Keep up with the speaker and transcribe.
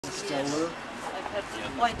stole.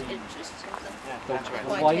 White hedges. The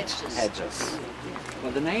white hedges.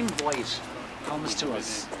 Well, the name White comes to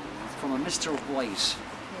us from a Mr. White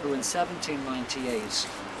who in 1798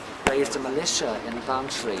 raised a militia in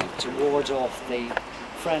Bantry to ward off the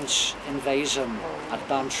French invasion at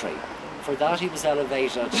Bantry. For that he was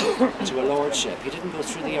elevated to a lordship. He didn't go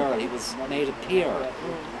through the Earl, he was made a peer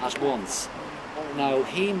at once. Now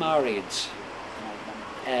he married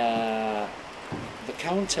the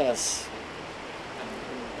Countess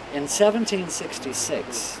in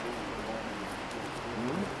 1766.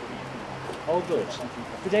 Oh good.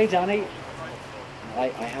 Good day, Danny. I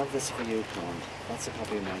have this for you, Con. That's a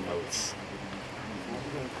copy of my notes.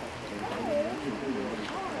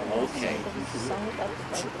 Okay.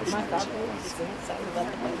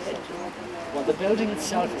 Well, the building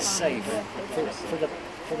itself is safe.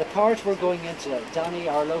 For the part we're going into, Danny,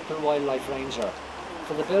 our local wildlife ranger,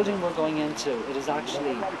 for the building we're going into, it is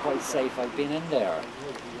actually quite safe. I've been in there.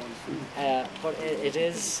 But it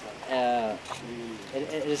is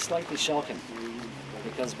slightly shocking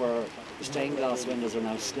because the stained glass windows are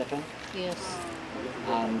now slipping. Yes.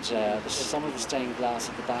 And some of the stained glass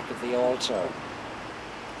at the back of the altar.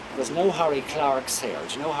 There's no Harry Clarks here.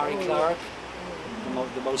 Do you know Harry Clark?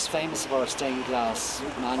 The most famous of our stained glass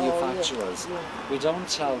manufacturers. We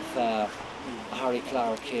don't have a Harry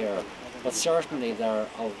Clark here, but certainly they're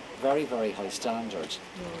of very, very high standard.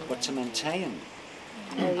 But to maintain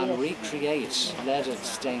and recreate leaded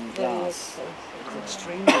stained glass is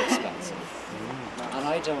extremely expensive. And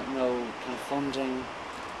I don't know, kind of funding,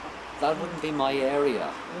 that wouldn't be my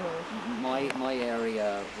area. My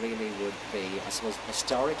area really would be, I suppose,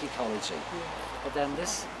 historic ecology. But then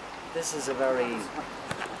this is a very,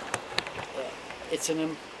 it's an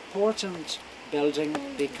important building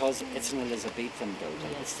because it's an Elizabethan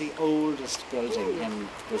building. It's the oldest building in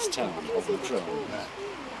this town of Macroom.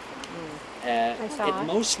 It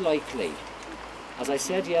most likely, as I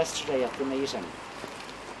said yesterday at the meeting,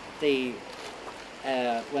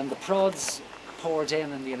 when the prods poured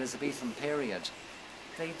in the Elizabethan period,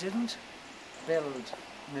 they didn't build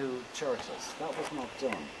new churches. That was not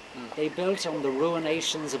done. They built on the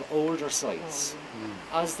ruinations of older sites,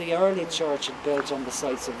 as the early church had built on the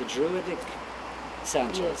sites of the Druidic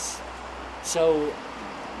centres. So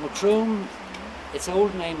Macroom, its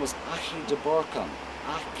old name was Achi de Burchan.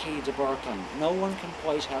 Achi de Burchan. No one can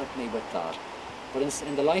quite help me with that. But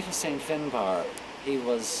in the life of St. Finbar, he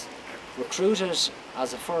was recruited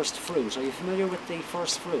as a first fruit. Are you familiar with the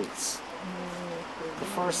first fruits? The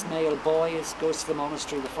first male boy goes to the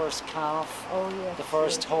monastery, the first calf, the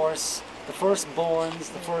first horse, the first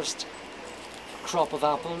borns, the first crop of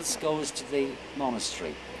apples goes to the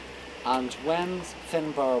monastery. And when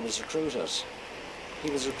Finbar was recruited, he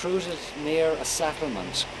was recruited near a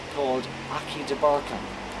settlement called Achi de Burchan.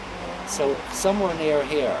 So somewhere near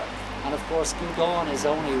here. And of course Gugan is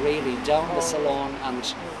only really down the Salon,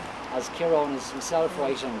 and as Kieran is himself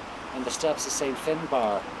writing in the steps of St.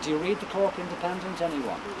 Finbar. Do you read the Cork Independent,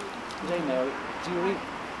 anyone? Good day, Mary. Do you read?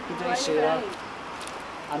 Good day, Sheila.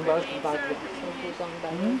 And welcome back.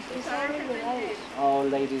 Oh,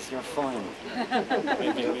 ladies, you're fine.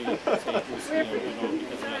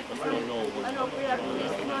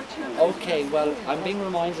 Okay, well, I'm being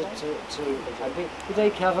reminded good day,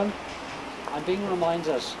 Kevin. I'm being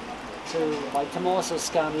reminded by Tommaso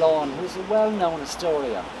Scanlon, who's a well-known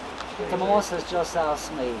historian. Tomas has just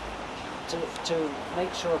asked me to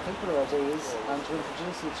make sure people are at ease and to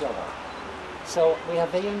introduce each other. So we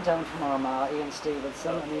have Ian down from Armagh, Ian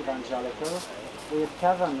Stevenson, an evangelical. We have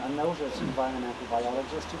Kevin, a noted environmental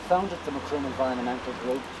biologist who founded the Macroom Environmental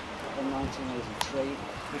Group in 1983.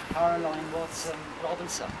 We have Caroline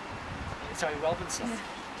Robinson,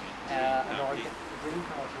 an Green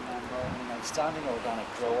Party member and an outstanding organic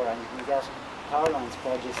grower, and you can get Caroline's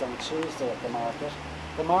produce on Tuesday at the market.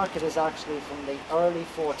 The market is actually from the early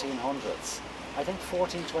 1400s. I think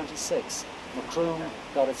 1426, Macroom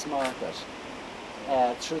got its market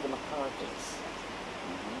through the McCarthys.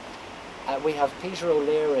 We have Peter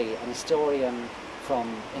O'Leary, an historian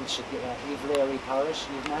from Evelary Parish.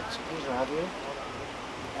 You've met Peter, have you?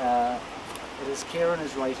 It is Kieran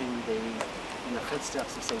is writing in the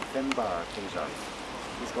footsteps of St. Finbar, Peter.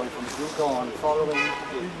 He's going from Gugan, following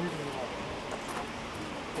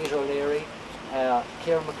Peter O'Leary.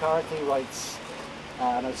 Kieran McCarthy writes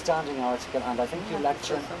an outstanding article, and I think you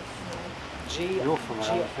lecture in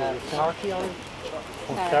archaeology?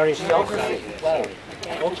 Geography. Well,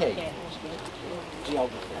 okay.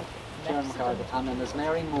 Geography. Kieran McCarthy. And then there's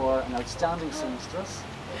Mary Moore, an outstanding seamstress.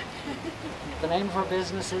 The name of her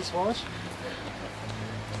business is what?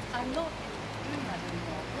 I'm not doing that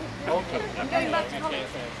anymore. Okay. I'm going back to college.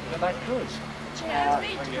 Back good. She has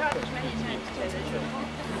been to college many times to tell the truth.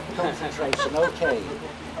 Concentration, okay.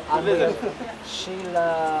 And we have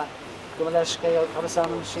Sheila Gumaleshke,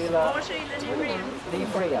 Kabasan, Sheila Oh, Sheila Nivrian.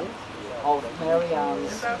 Nivrian of Mary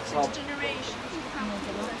Ann's About 6 Club. generations.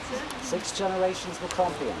 That's it. 6 generations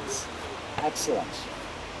Macrompians. Excellent.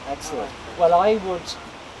 Excellent. Well, I would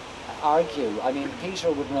argue, I mean,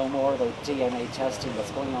 Peter would know more about DNA testing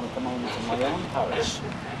that's going on at the moment in my own parish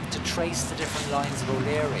to trace the different lines of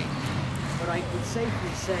O'Leary. But I would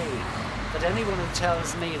safely say that anyone who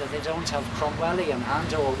tells me that they don't have Cromwellian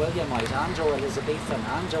and or Williamite and or Elizabethan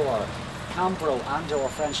and or Cambro and or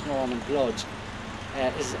French Norman blood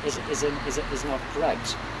is not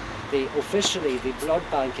correct. Officially, the blood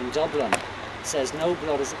bank in Dublin says no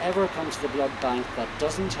blood has ever come to the blood bank that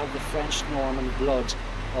doesn't have the French Norman blood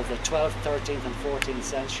of the 12th, 13th and 14th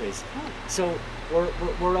centuries. So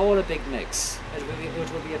we're all a big mix. It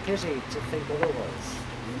would be a pity to think otherwise.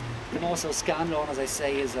 And also Scanlon, as I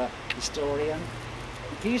say, is a historian.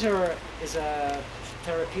 Peter is a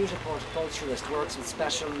therapeutic horticulturist, works with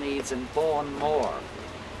special needs in Bawn Moor.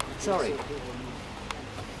 Sorry.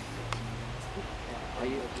 Are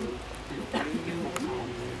you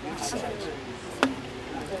said,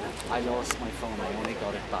 I lost my phone, I only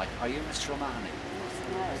got it back. Are you Mr. O'Mahony?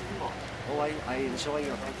 Oh, I enjoy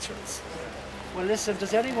your pictures. Well, listen,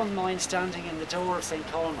 does anyone mind standing in the door of St.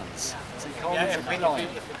 Coleman's? St. Coleman's at Cloyne.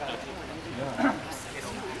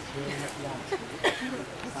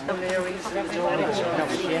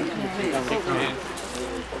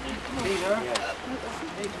 Peter?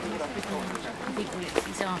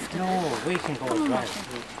 He's after. No, we can go right.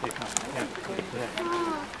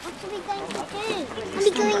 What are we going to do? Are we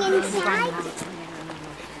going inside?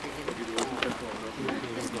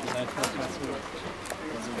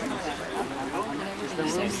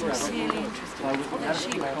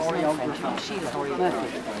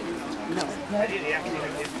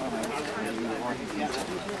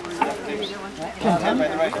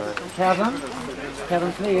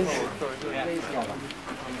 Kevin, please. Please, Kevin.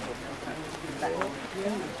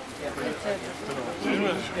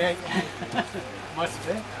 Must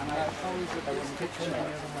be. And I always there was a picture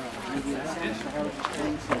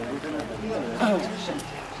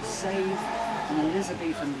to save an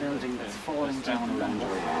Elizabethan building that's falling down around the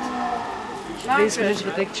world. Please get into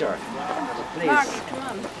the picture. Please. Margaret, come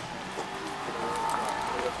on.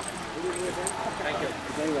 Thank you.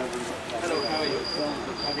 Hello, how are you?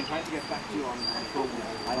 I've been trying to get back to you on the phone.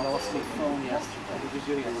 I lost my phone yesterday.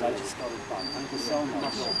 And I just got it back. Thank you so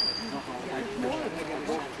much.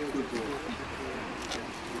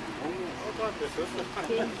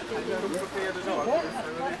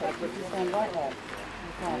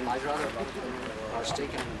 I'd rather our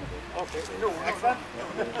steak and Okay. No, excellent.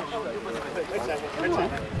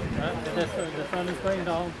 The sun is going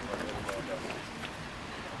down.